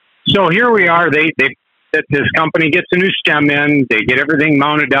 So here we are. This company gets a new stem in. They get everything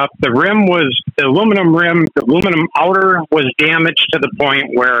mounted up. The aluminum outer was damaged to the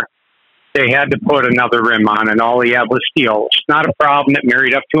point where they had to put another rim on, and all he had was steel. It's not a problem. It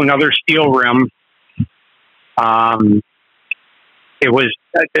married up to another steel rim. It was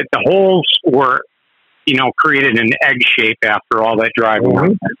the holes were, created an egg shape after all that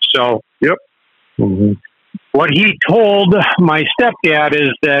driving. So, yep. What he told my stepdad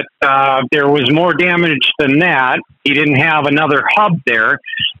is that there was more damage than that. He didn't have another hub there,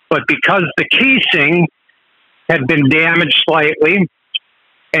 but because the casing had been damaged slightly,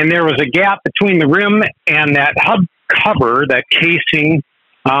 and there was a gap between the rim and that hub cover, that casing,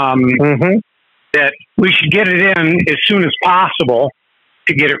 that we should get it in as soon as possible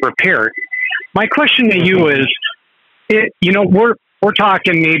to get it repaired. My question to you is, we're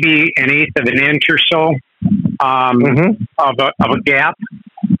talking maybe 1/8 of an inch or so of a gap.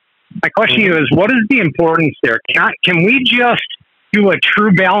 My question to you is, what is the importance there? Can we just do a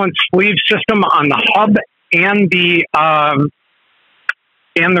true balance sleeve system on the hub and the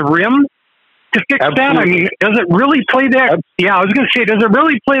rim to fix that? I mean, does it really play that? Yeah, I was going to say, does it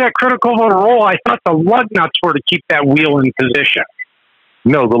really play that critical of a role? I thought the lug nuts were to keep that wheel in position.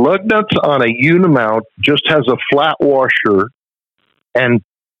 No, the lug nuts on a unimount just has a flat washer and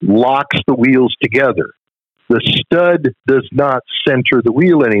locks the wheels together. The stud does not center the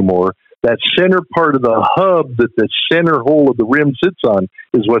wheel anymore. That center part of the hub that the center hole of the rim sits on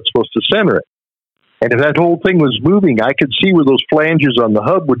is what's supposed to center it. And if that whole thing was moving, I could see where those flanges on the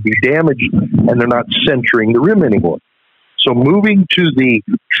hub would be damaged and they're not centering the rim anymore. So moving to the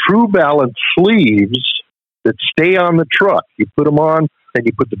True Balance sleeves that stay on the truck, you put them on, then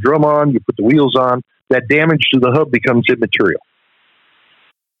you put the drum on, you put the wheels on, that damage to the hub becomes immaterial.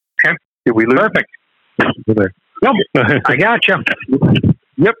 Okay. Did we lose? Perfect. Nope. I got you.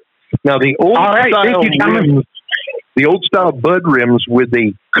 Yep. Now the old style rims, the old style Bud rims with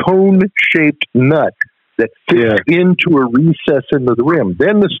a cone-shaped nut that fits into a recess into the rim.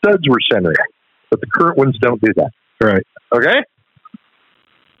 Then the studs were centering, but the current ones don't do that. Right. Okay.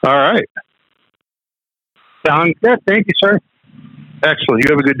 All right. Sounds good. Thank you, sir. Excellent. You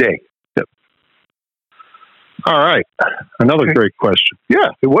have a good day. Yep. All right. Another great question.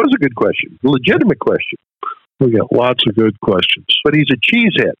 Yeah, it was a good question. Legitimate question. We got lots of good questions. But he's a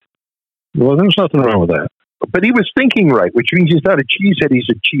cheesehead. Well, there's nothing wrong with that. But he was thinking right, which means he's not a cheesehead, he's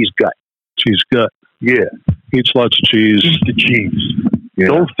a cheese gut. Cheese gut. Yeah. Eats lots of cheese. Eats the cheese. Yeah.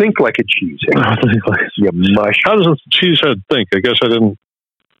 Don't think like a cheesehead. You mush. How does a cheesehead think? I guess I didn't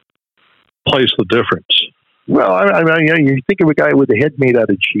place the difference. Well, I mean, you think of a guy with a head made out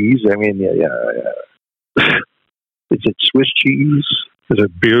of cheese. I mean, is it Swiss cheese? Is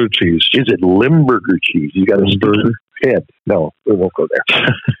it beer cheese? Is it Limburger cheese? You got a Limburger head. No, we won't go there.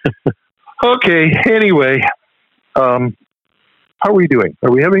 Okay. Anyway, how are we doing?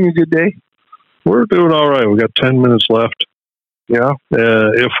 Are we having a good day? We're doing all right. We got 10 minutes left. Yeah.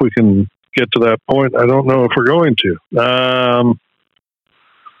 If we can get to that point, I don't know if we're going to.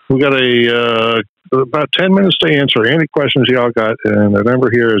 We got about 10 minutes to answer any questions y'all got, and the number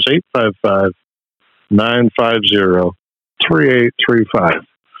here is 855-950-3835.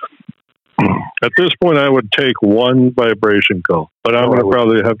 At this point, I would take one vibration call, but I'm going to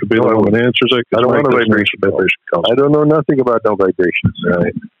probably have to be the one that answers it. I don't want a vibration call. I don't know nothing about no vibrations.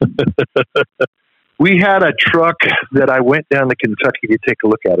 Right. We had a truck that I went down to Kentucky to take a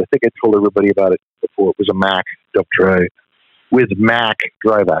look at. I think I told everybody about it before. It was a Mack dump truck with Mack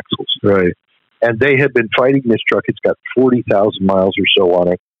drive axles. Right. And they had been fighting this truck. It's got 40,000 miles or so on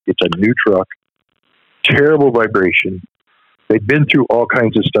it. It's a new truck. Terrible vibration. They'd been through all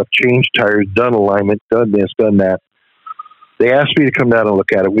kinds of stuff, changed tires, done alignment, done this, done that. They asked me to come down and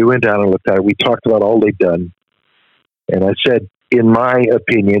look at it. We went down and looked at it. We talked about all they'd done. And I said, in my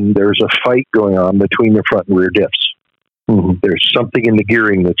opinion, there's a fight going on between the front and rear diffs. Mm-hmm. There's something in the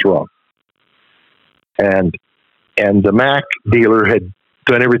gearing that's wrong. And the Mack dealer had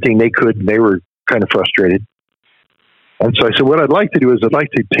done everything they could, and they were kind of frustrated. And so I said, what I'd like to do is I'd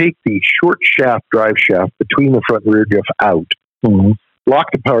like to take the short shaft drive shaft between the front and rear diff out,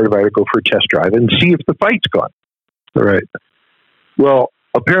 lock the power divider, go for a test drive, and see if the fight's gone. All right. Well,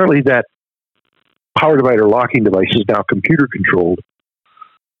 apparently that power divider locking device is now computer controlled.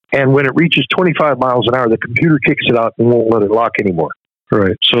 And when it reaches 25 miles an hour, the computer kicks it out and won't let it lock anymore.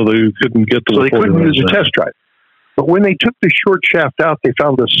 Right. So they couldn't get the So they couldn't use a test drive. But when they took the short shaft out, they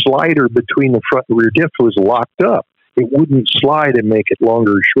found the slider between the front and rear diff was locked up. It wouldn't slide and make it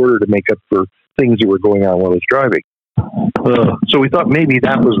longer or shorter to make up for things that were going on while I was driving. So we thought maybe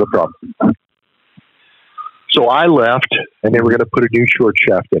that was the problem. So I left, and they were going to put a new short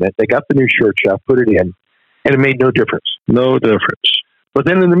shaft in it. They got the new short shaft, put it in, and it made no difference. No difference. But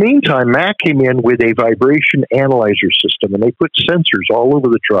then in the meantime, Mack came in with a vibration analyzer system, and they put sensors all over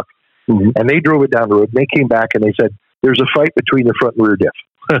the truck, and they drove it down the road, and they came back, and they said, there's a fight between the front and rear diff.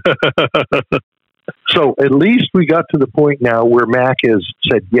 So at least we got to the point now where Mack has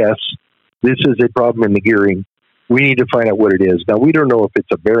said, yes, this is a problem in the gearing. We need to find out what it is. Now, we don't know if it's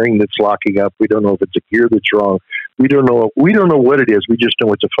a bearing that's locking up. We don't know if it's a gear that's wrong. We don't know what it is. We just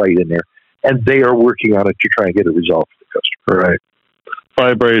know it's a fight in there. And they are working on it to try and get it resolved for the customer. Right.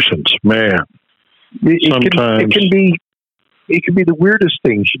 Vibrations, man. Sometimes it can be the weirdest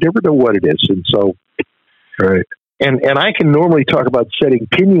things. You never know what it is. And so, right. And I can normally talk about setting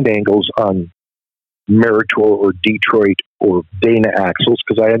pinion angles on Meritor or Detroit or Dana axles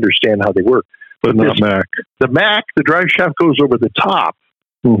because I understand how they work. But not Mack. The Mack, the drive shaft goes over the top,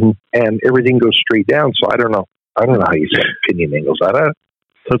 and everything goes straight down. So I don't know. I don't know how you set pinion angles.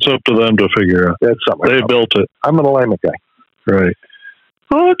 That's up to them to figure out. That's something they built it. I'm an alignment guy. Right.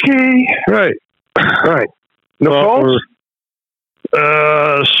 Okay. Right. Right. No calls?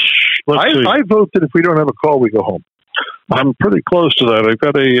 I vote that if we don't have a call, we go home. I'm pretty close to that. I've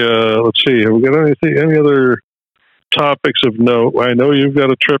got let's see, have we got any other topics of note? I know you've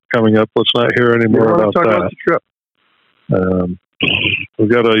got a trip coming up. Let's not hear any more about that. About the trip. We've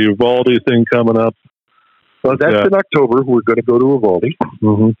got a Uvalde thing coming up. Well, that's in October. We're going to go to Uvalde.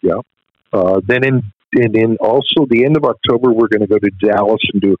 Yeah. Then in also the end of October, we're going to go to Dallas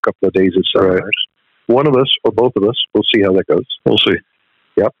and do a couple of days of seminars. one of us or both of us. We'll see how that goes. We'll see.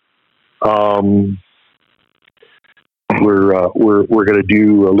 Yep. We're going to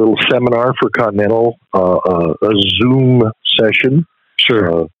do a little seminar for Continental, a Zoom session.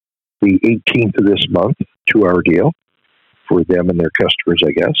 Sure. The 18th of this month, 2-hour deal for them and their customers,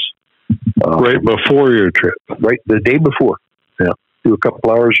 I guess. Right before your trip. Right, the day before. Yeah. Do a couple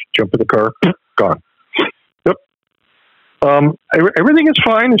hours, jump in the car, gone. Yep. Everything is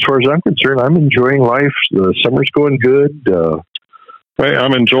fine as far as I'm concerned. I'm enjoying life. The summer's going good.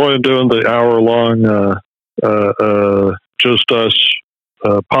 I'm enjoying doing the hour-long Just Us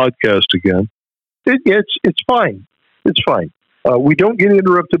podcast again. It's fine. It's fine. We don't get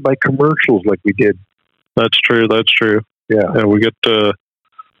interrupted by commercials like we did. That's true. Yeah. We get to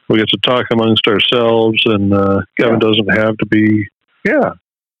talk amongst ourselves, and Kevin doesn't have to be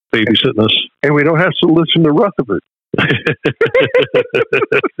babysitting us, and we don't have to listen to Rutherford.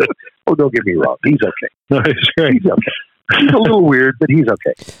 Oh, don't get me wrong. He's okay. No, he's great. He's okay. He's a little weird, but he's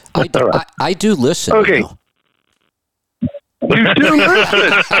okay. I do listen. Okay. You know. You do listen.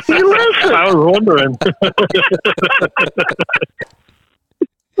 You listen. I was wondering.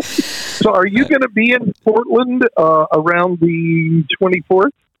 So are you going to be in Portland around the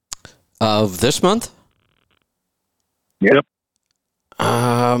 24th? Of this month? Yep.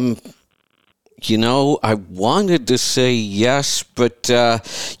 You know, I wanted to say yes, but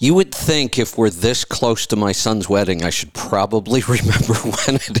you would think if we're this close to my son's wedding, I should probably remember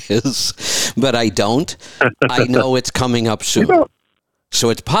when it is, but I don't. I know it's coming up soon.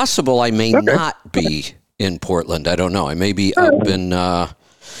 So it's possible I may not be in Portland. I don't know. I may be up in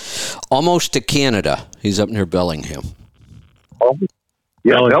almost to Canada. He's up near Bellingham.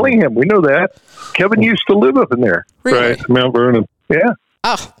 Yeah, Bellingham. We know that. Kevin used to live up in there. Really? Right, Mount Vernon. Yeah.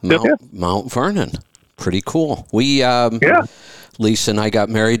 Mount Vernon. Pretty cool. We, Lisa and I got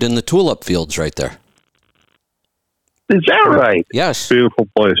married in the tulip fields right there. Is that right? Yes. Beautiful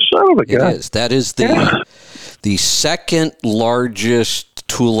place. Oh, my It God. is. That is the second largest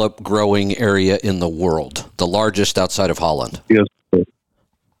tulip growing area in the world. The largest outside of Holland. Yes.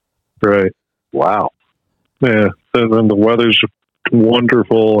 Right. Wow. Yeah. And then the weather's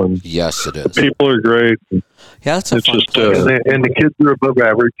wonderful, and Yes, it the is. people are great. Yeah, it's a It's fun just, place. And the kids are above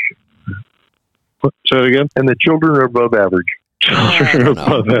average. Say it again? And the children are above average. I don't know.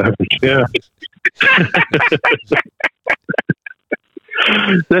 Above average. Yeah.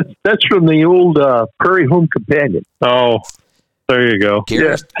 That's from the old Prairie Home Companion. Oh, there you go.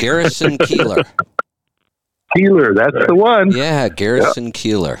 Garrison Keeler. Keeler, that's the one. Yeah, Garrison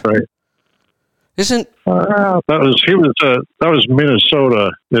Keeler. Right. Isn't That was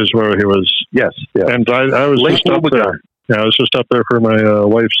Minnesota is where he was. Yes. Yeah. And I was Lake just up Wobegon. there. Yeah, I was just up there for my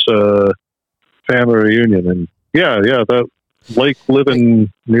wife's family reunion, and that lake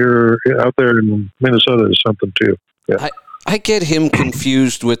living out there in Minnesota is something too. Yeah. I get him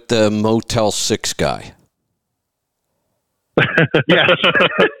confused with the Motel 6 guy. Yes.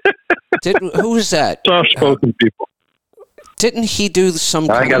 Who was that? Soft-spoken people. Didn't he do some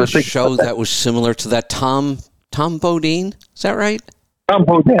kind of show that was similar to that? Tom Bodine? Is that right? Tom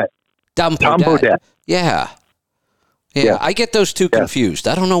Bodette. Tom Bodette. Yeah. I get those two confused.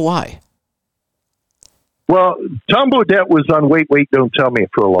 I don't know why. Well, Tom Bodette was on Wait, Don't Tell Me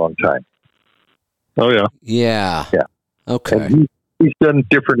for a long time. Oh, yeah. Yeah. Yeah. Okay. And he's done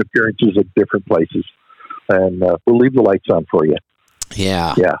different appearances at different places. And we'll leave the lights on for you.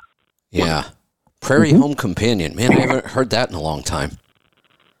 Yeah. Yeah. Yeah. Prairie Home Companion. Man, I haven't heard that in a long time.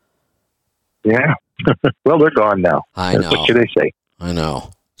 Yeah. Well, they're gone now. I know. What can I say? I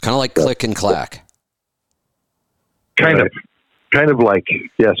know. It's kind of like Click and Clack. Kind of like,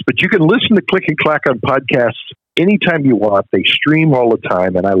 yes. But you can listen to Click and Clack on podcasts anytime you want. They stream all the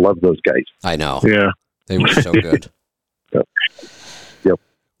time, and I love those guys. I know. Yeah. They were so good. Yep.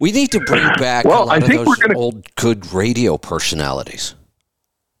 We need to bring back a lot of those old good radio personalities.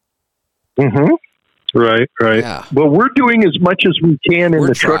 Mm-hmm. Right. Yeah. Well, we're doing as much as we can in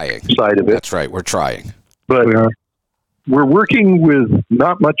the truck side of it. That's right. We're trying. But we're working with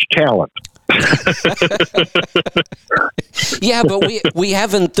not much talent. Yeah, but we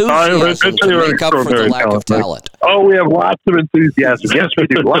have enthusiasm to make up for the lack of talent. Oh, we have lots of enthusiasm. Yes, we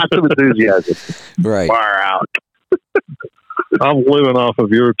do. Lots of enthusiasm. Right. Far out. I'm living off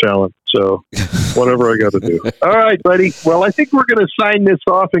of your talent, so whatever I got to do. All right, buddy. Well, I think we're going to sign this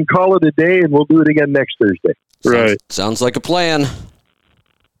off and call it a day, and we'll do it again next Thursday. Sounds like a plan.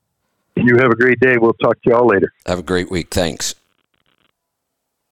 You have a great day. We'll talk to y'all later. Have a great week. Thanks.